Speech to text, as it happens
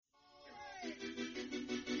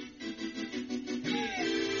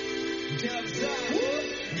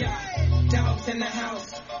in the house.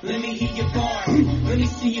 Let me hear your bars. Let me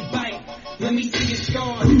see you bite. Let me see your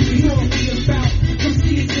scars. You know what we about. Come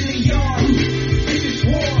see us in the yard. This is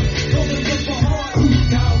war. Don't look for hard.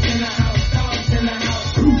 Dogs in the house. Dogs in the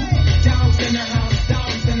house. Dogs in the house.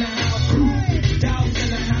 Dogs in the house. Dogs in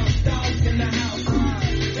the house. Dogs in the house.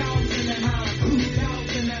 Dogs in the house.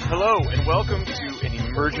 Dogs in the house. Hello and welcome to an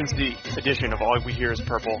emergency edition of All We Hear is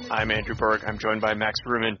Purple. I'm Andrew Berg. I'm joined by Max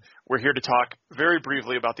Ruman. We're here to talk very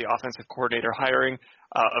briefly about the offensive coordinator hiring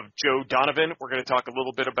of Joe Donovan. We're going to talk a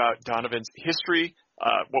little bit about Donovan's history,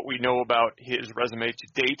 what we know about his resume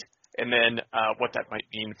to date, and then what that might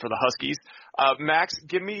mean for the Huskies. Max,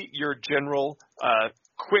 give me your general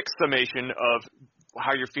quick summation of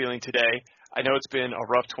how you're feeling today. I know it's been a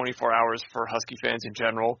rough 24 hours for Husky fans in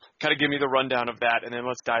general. Kind of give me the rundown of that, and then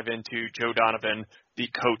let's dive into Joe Donovan, the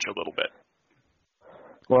coach, a little bit.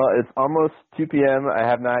 Well, it's almost 2 p.m. I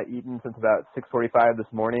have not eaten since about 6:45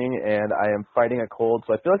 this morning, and I am fighting a cold,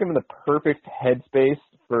 so I feel like I'm in the perfect headspace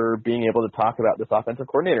for being able to talk about this offensive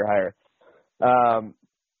coordinator hire.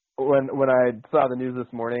 When I saw the news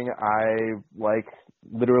this morning, I, like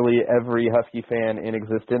literally every Husky fan in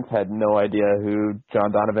existence, had no idea who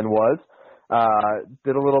John Donovan was.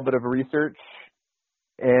 Did a little bit of research,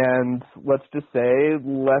 and let's just say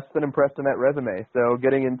less than impressed in that resume. So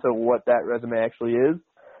getting into what that resume actually is,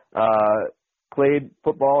 played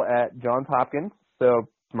football at Johns Hopkins, so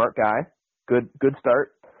smart guy, good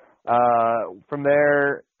start. From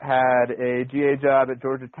there, had a GA job at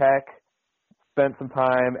Georgia Tech, spent some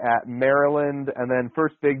time at Maryland, and then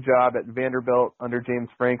first big job at Vanderbilt under James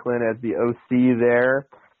Franklin as the OC there.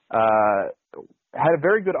 Had a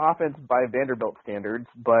very good offense by Vanderbilt standards,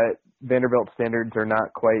 but Vanderbilt standards are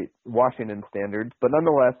not quite Washington standards. But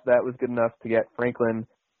nonetheless, that was good enough to get Franklin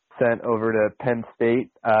sent over to Penn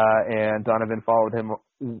State, and Donovan followed him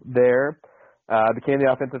there. Became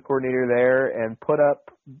the offensive coordinator there and put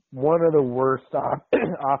up one of the worst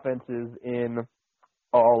offenses in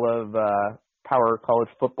all of power college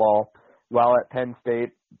football while at Penn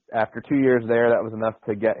State. After 2 years there, that was enough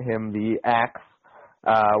to get him the axe.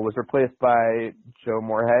 Was replaced by Joe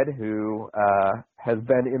Moorhead, who has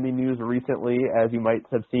been in the news recently, as you might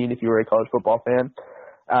have seen if you were a college football fan.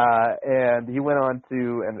 And he went on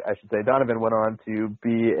to, and I should say Donovan went on to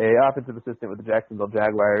be a offensive assistant with the Jacksonville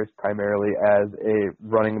Jaguars, primarily as a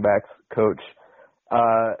running backs coach.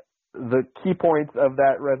 The key points of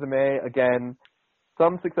that resume, again,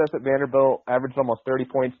 some success at Vanderbilt, averaged almost 30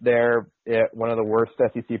 points there at one of the worst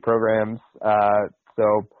SEC programs.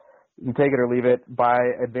 So you can take it or leave it. By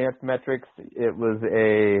advanced metrics, it was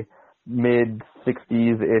a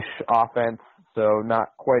mid-60s-ish offense, so not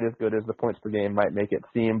quite as good as the points per game might make it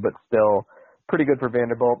seem, but still pretty good for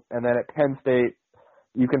Vanderbilt. And then at Penn State,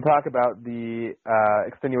 you can talk about the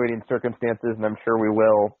extenuating circumstances, and I'm sure we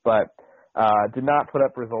will, but did not put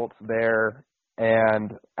up results there.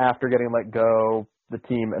 And after getting let go, the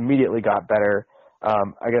team immediately got better.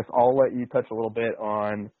 I guess I'll let you touch a little bit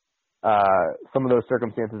on some of those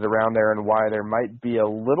circumstances around there and why there might be a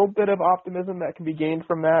little bit of optimism that can be gained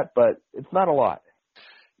from that, but it's not a lot.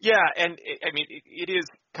 Yeah, and it is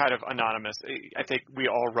kind of anonymous. I think we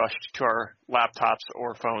all rushed to our laptops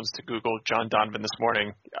or phones to Google John Donovan this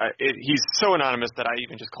morning. He's so anonymous that I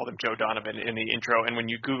even just called him Joe Donovan in the intro, and when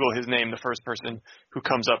you Google his name, the first person who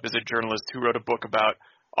comes up is a journalist who wrote a book about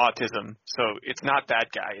autism. So it's not that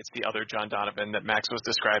guy. It's the other John Donovan that Max was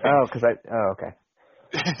describing. Okay.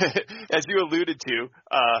 As you alluded to,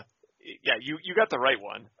 you got the right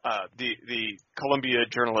one. The Columbia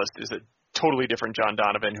journalist is a totally different John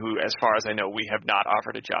Donovan, who, as far as I know, we have not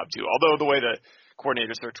offered a job to. Although the way the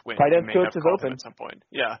coordinator search went, tight ends may coach have is called open him at some point.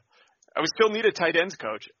 Yeah, I would still need a tight ends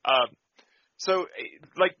coach. So,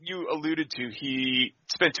 like you alluded to, he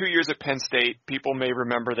spent 2 years at Penn State. People may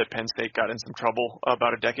remember that Penn State got in some trouble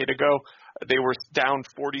about a decade ago. They were down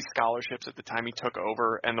 40 scholarships at the time he took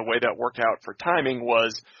over, and the way that worked out for timing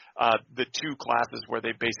was the two classes where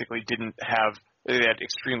they basically they had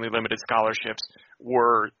extremely limited scholarships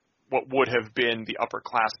were what would have been the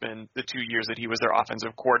upperclassmen the 2 years that he was their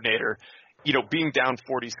offensive coordinator. You know, being down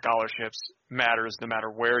 40 scholarships matters no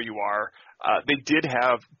matter where you are. They did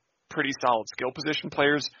have pretty solid skill position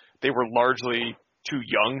players. They were largely too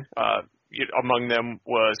young. Among them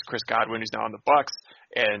was Chris Godwin, who's now on the Bucs,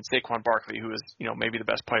 and Saquon Barkley, who is, maybe the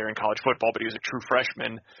best player in college football, but he was a true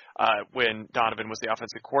freshman when Donovan was the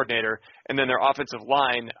offensive coordinator. And then their offensive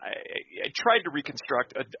line, I tried to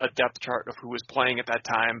reconstruct a depth chart of who was playing at that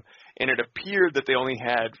time, and it appeared that they only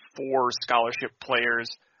had 4 scholarship players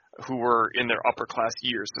who were in their upper class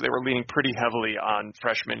years. So they were leaning pretty heavily on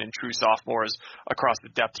freshmen and true sophomores across the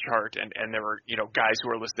depth chart. And there were, guys who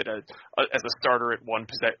were listed as a starter at one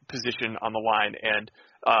position on the line and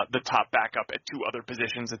the top backup at two other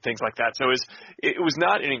positions and things like that. So it was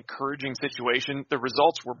not an encouraging situation. The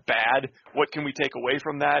results were bad. What can we take away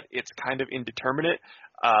from that? It's kind of indeterminate.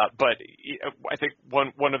 But I think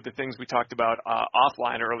one of the things we talked about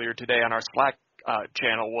offline earlier today on our Slack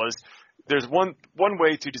channel was there's one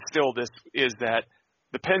way to distill this is that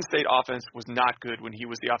the Penn State offense was not good when he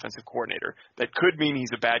was the offensive coordinator. That could mean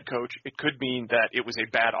he's a bad coach. It could mean that it was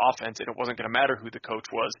a bad offense and it wasn't going to matter who the coach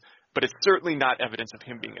was. But it's certainly not evidence of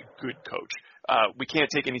him being a good coach. We can't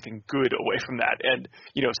take anything good away from that. And,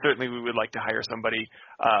 certainly we would like to hire somebody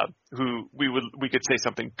who we could say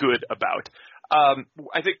something good about.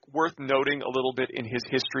 I think worth noting a little bit in his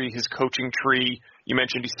history, his coaching tree. You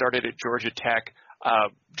mentioned he started at Georgia Tech.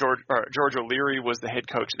 George O'Leary was the head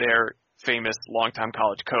coach there, famous longtime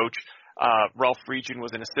college coach. Ralph Friedgen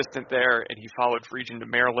was an assistant there, and he followed Friedgen to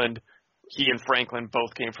Maryland. He and Franklin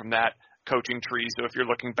both came from that coaching tree. So if you're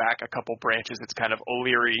looking back a couple branches, it's kind of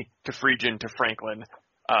O'Leary to Friedgen to Franklin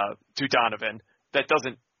to Donovan. That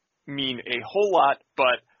doesn't mean a whole lot,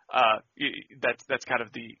 but that's kind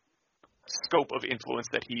of the scope of influence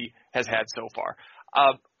that he has had so far.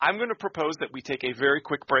 I'm going to propose that we take a very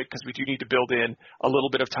quick break because we do need to build in a little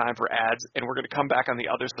bit of time for ads, and we're going to come back on the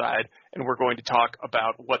other side, and we're going to talk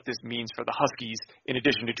about what this means for the Huskies in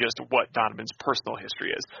addition to just what Donovan's personal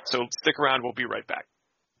history is. So stick around. We'll be right back.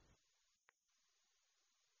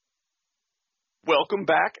 Welcome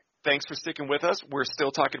back. Thanks for sticking with us. We're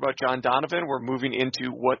still talking about John Donovan. We're moving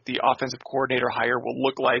into what the offensive coordinator hire will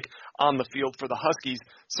look like on the field for the Huskies.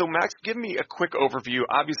 So, Max, give me a quick overview.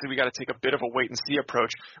 Obviously, we got to take a bit of a wait-and-see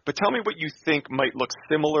approach, but tell me what you think might look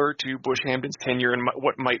similar to Bush Hamdan's tenure and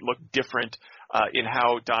what might look different in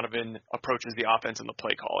how Donovan approaches the offense and the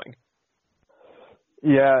play calling.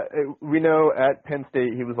 Yeah, we know at Penn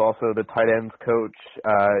State he was also the tight ends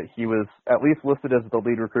coach. He was at least listed as the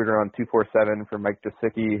lead recruiter on 247 for Mike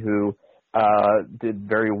Gesicki, who did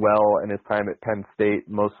very well in his time at Penn State,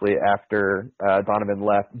 mostly after Donovan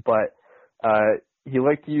left. But he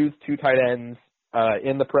liked to use two tight ends.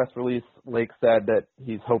 In the press release, Lake said that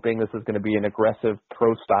he's hoping this is going to be an aggressive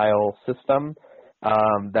pro-style system.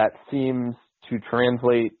 That seems to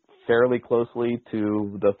translate fairly closely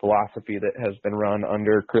to the philosophy that has been run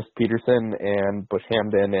under Chris Peterson and Bush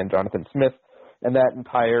Hamdan and Jonathan Smith and that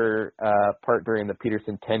entire part during the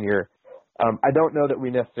Peterson tenure. I don't know that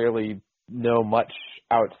we necessarily know much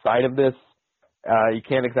outside of this. You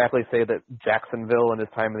can't exactly say that Jacksonville in his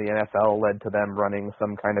time in the NFL led to them running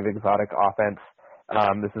some kind of exotic offense.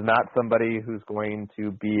 This is not somebody who's going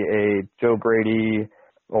to be a Joe Brady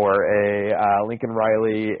or a Lincoln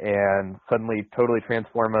Riley and suddenly totally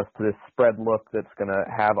transform us to this spread look that's going to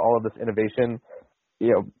have all of this innovation.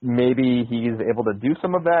 Maybe he's able to do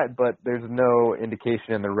some of that, but there's no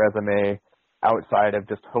indication in the resume outside of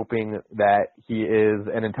just hoping that he is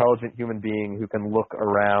an intelligent human being who can look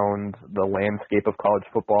around the landscape of college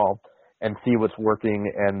football and see what's working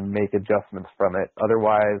and make adjustments from it.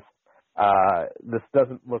 Otherwise, this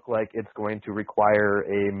doesn't look like it's going to require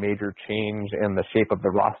a major change in the shape of the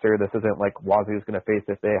roster. This isn't like Wazoo's going to face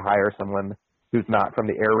if they hire someone who's not from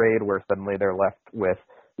the air raid, where suddenly they're left with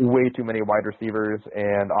way too many wide receivers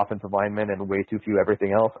and offensive linemen and way too few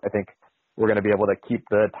everything else. I think we're going to be able to keep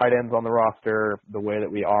the tight ends on the roster the way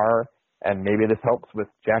that we are, and maybe this helps with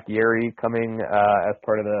Jack Yerry coming as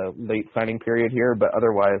part of the late signing period here, but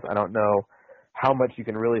otherwise I don't know how much you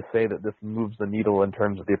can really say that this moves the needle in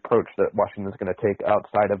terms of the approach that Washington's going to take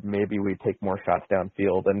outside of maybe we take more shots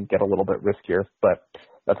downfield and get a little bit riskier. But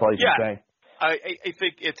that's all you can say. I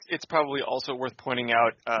think it's probably also worth pointing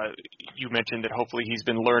out, you mentioned that hopefully he's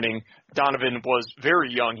been learning. Donovan was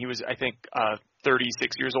very young. He was, I think,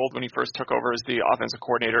 36 years old when he first took over as the offensive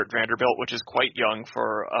coordinator at Vanderbilt, which is quite young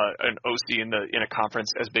for an OC in a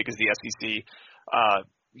conference as big as the SEC.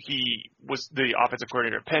 He was the offensive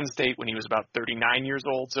coordinator at Penn State when he was about 39 years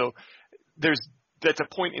old. So that's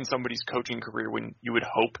a point in somebody's coaching career when you would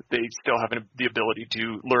hope they still have the ability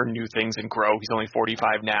to learn new things and grow. He's only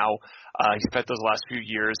 45 now. He spent those last few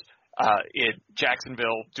years in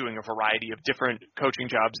Jacksonville doing a variety of different coaching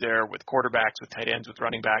jobs there with quarterbacks, with tight ends, with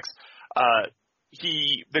running backs.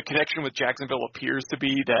 The connection with Jacksonville appears to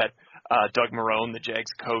be that Doug Marrone, the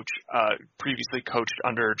Jags coach, previously coached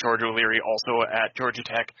under George O'Leary also at Georgia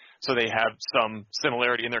Tech, so they have some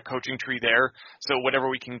similarity in their coaching tree there. So whatever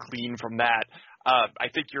we can glean from that, I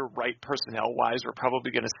think you're right personnel-wise. We're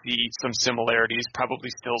probably going to see some similarities, probably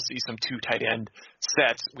still see some two tight end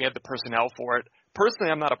sets. We have the personnel for it.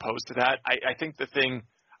 Personally, I'm not opposed to that. I think the thing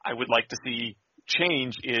I would like to see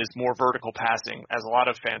change is more vertical passing, as a lot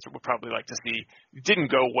of fans would probably like to see. It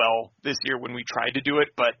didn't go well this year when we tried to do it,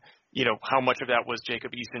 but how much of that was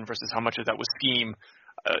Jacob Eason versus how much of that was scheme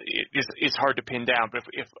is hard to pin down. But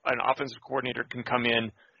if an offensive coordinator can come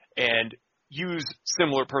in and use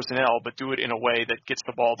similar personnel but do it in a way that gets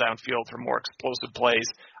the ball downfield for more explosive plays,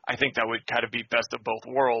 I think that would kind of be best of both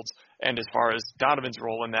worlds. And as far as Donovan's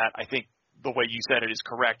role in that, I think the way you said it is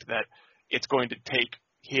correct, that it's going to take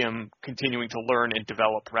him continuing to learn and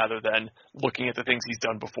develop rather than looking at the things he's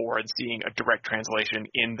done before and seeing a direct translation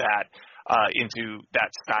in that into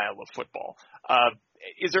that style of football.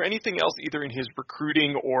 Is there anything else either in his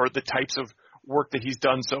recruiting or the types of work that he's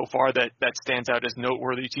done so far that stands out as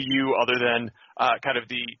noteworthy to you, other than kind of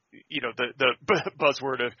the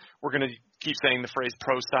buzzword of we're going to keep saying the phrase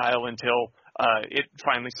pro style until it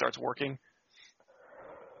finally starts working?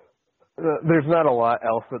 There's not a lot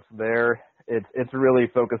else that's there. It's really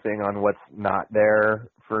focusing on what's not there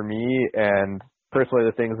for me. And personally,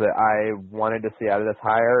 the things that I wanted to see out of this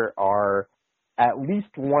hire are at least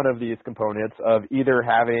one of these components of either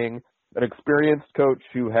having an experienced coach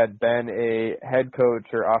who had been a head coach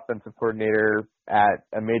or offensive coordinator at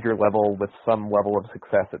a major level with some level of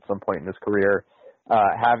success at some point in his career,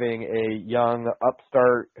 having a young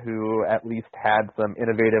upstart who at least had some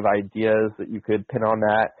innovative ideas that you could pin on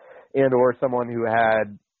that, and or someone who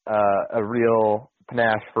had a real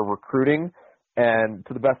panache for recruiting. And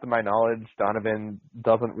to the best of my knowledge, Donovan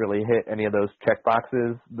doesn't really hit any of those check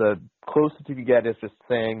boxes. The closest you can get is just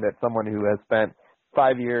saying that someone who has spent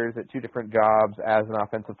 5 years at 2 different jobs as an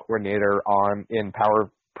offensive coordinator in power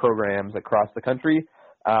programs across the country.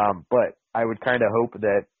 But I would kind of hope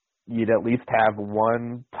that you'd at least have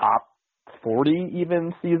one top 40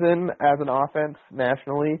 even season as an offense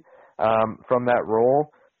nationally from that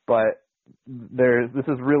role. But this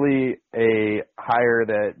is really a hire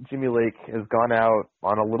that Jimmy Lake has gone out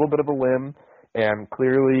on a little bit of a limb, and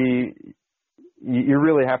clearly you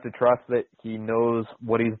really have to trust that he knows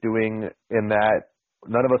what he's doing, in that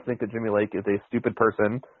none of us think that Jimmy Lake is a stupid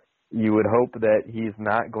person. You would hope that he's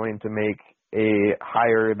not going to make a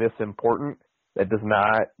hire this important that does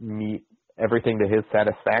not meet everything to his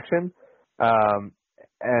satisfaction.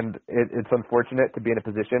 And it's unfortunate to be in a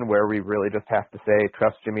position where we really just have to say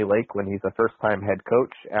trust Jimmy Lake when he's a first-time head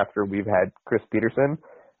coach after we've had Chris Peterson.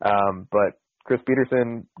 But Chris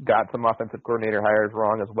Peterson got some offensive coordinator hires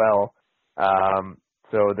wrong as well.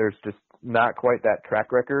 So there's just not quite that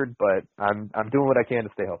track record, but I'm doing what I can to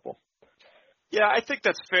stay hopeful. Yeah, I think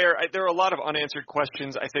that's fair. There are a lot of unanswered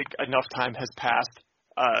questions. I think enough time has passed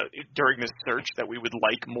during this search that we would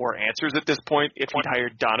like more answers at this point. If we'd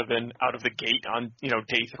hired Donovan out of the gate on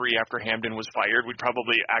day 3 after Hamdan was fired, we'd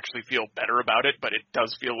probably actually feel better about it, but it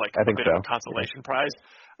does feel like a bit of a consolation prize.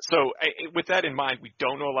 So with that in mind, we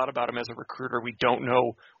don't know a lot about him as a recruiter. We don't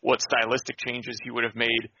know what stylistic changes he would have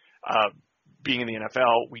made being in the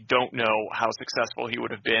NFL. We don't know how successful he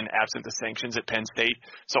would have been absent the sanctions at Penn State.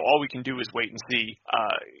 So all we can do is wait and see.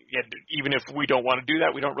 And even if we don't want to do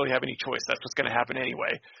that, we don't really have any choice. That's what's going to happen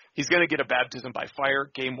anyway. He's going to get a baptism by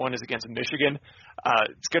fire. Game 1 is against Michigan.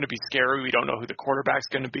 It's going to be scary. We don't know who the quarterback's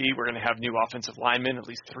going to be. We're going to have new offensive linemen, at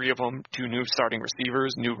least 3 of them, 2 new starting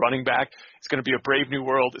receivers, new running back. It's going to be a brave new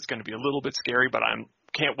world. It's going to be a little bit scary, but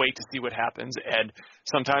can't wait to see what happens. And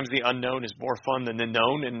sometimes the unknown is more fun than the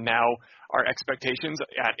known, and now our expectations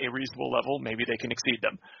at a reasonable level, maybe they can exceed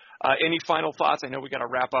them. Any final thoughts? I know we got to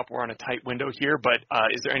wrap up. We're on a tight window here, but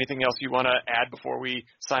is there anything else you want to add before we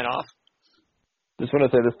sign off? Just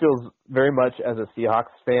want to say this feels very much as a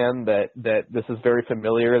Seahawks fan that this is very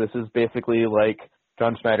familiar. This is basically like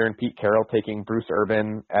John Schneider and Pete Carroll taking Bruce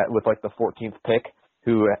Irvin with like the 14th pick,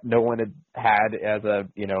 who no one had as a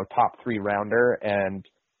top 3 rounder, and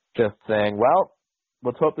just saying, well,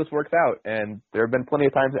 let's hope this works out. And there have been plenty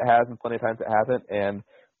of times it has and plenty of times it hasn't, and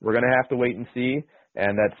we're going to have to wait and see.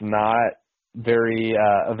 And that's not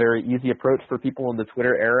a very easy approach for people in the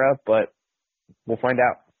Twitter era, but we'll find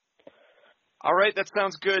out. All right, that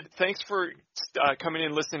sounds good. Thanks for coming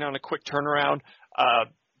in, listening on a quick turnaround.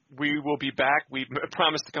 We will be back. We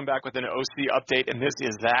promised to come back with an OC update, and this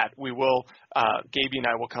is that. We will, Gaby and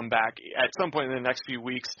I will come back at some point in the next few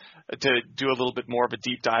weeks to do a little bit more of a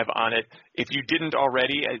deep dive on it. If you didn't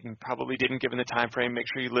already, and probably didn't given the time frame, make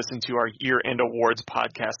sure you listen to our year-end awards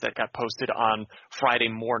podcast that got posted on Friday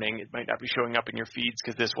morning. It might not be showing up in your feeds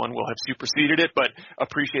because this one will have superseded it, but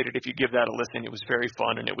appreciate it if you give that a listen. It was very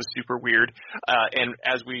fun, and it was super weird. And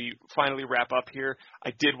as we finally wrap up here,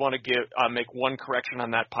 I did want to make one correction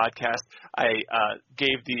on that podcast. I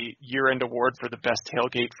gave the year-end award for the best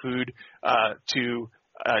tailgate food to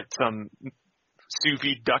some sous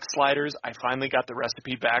vide duck sliders. I finally got the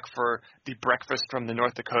recipe back for the breakfast from the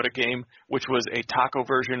North Dakota game, which was a taco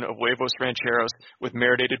version of huevos rancheros with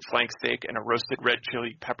marinated flank steak and a roasted red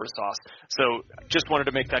chili pepper sauce. So just wanted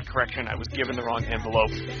to make that correction. I was given the wrong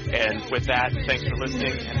envelope. And with that, thanks for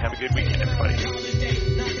listening, and have a good weekend, everybody.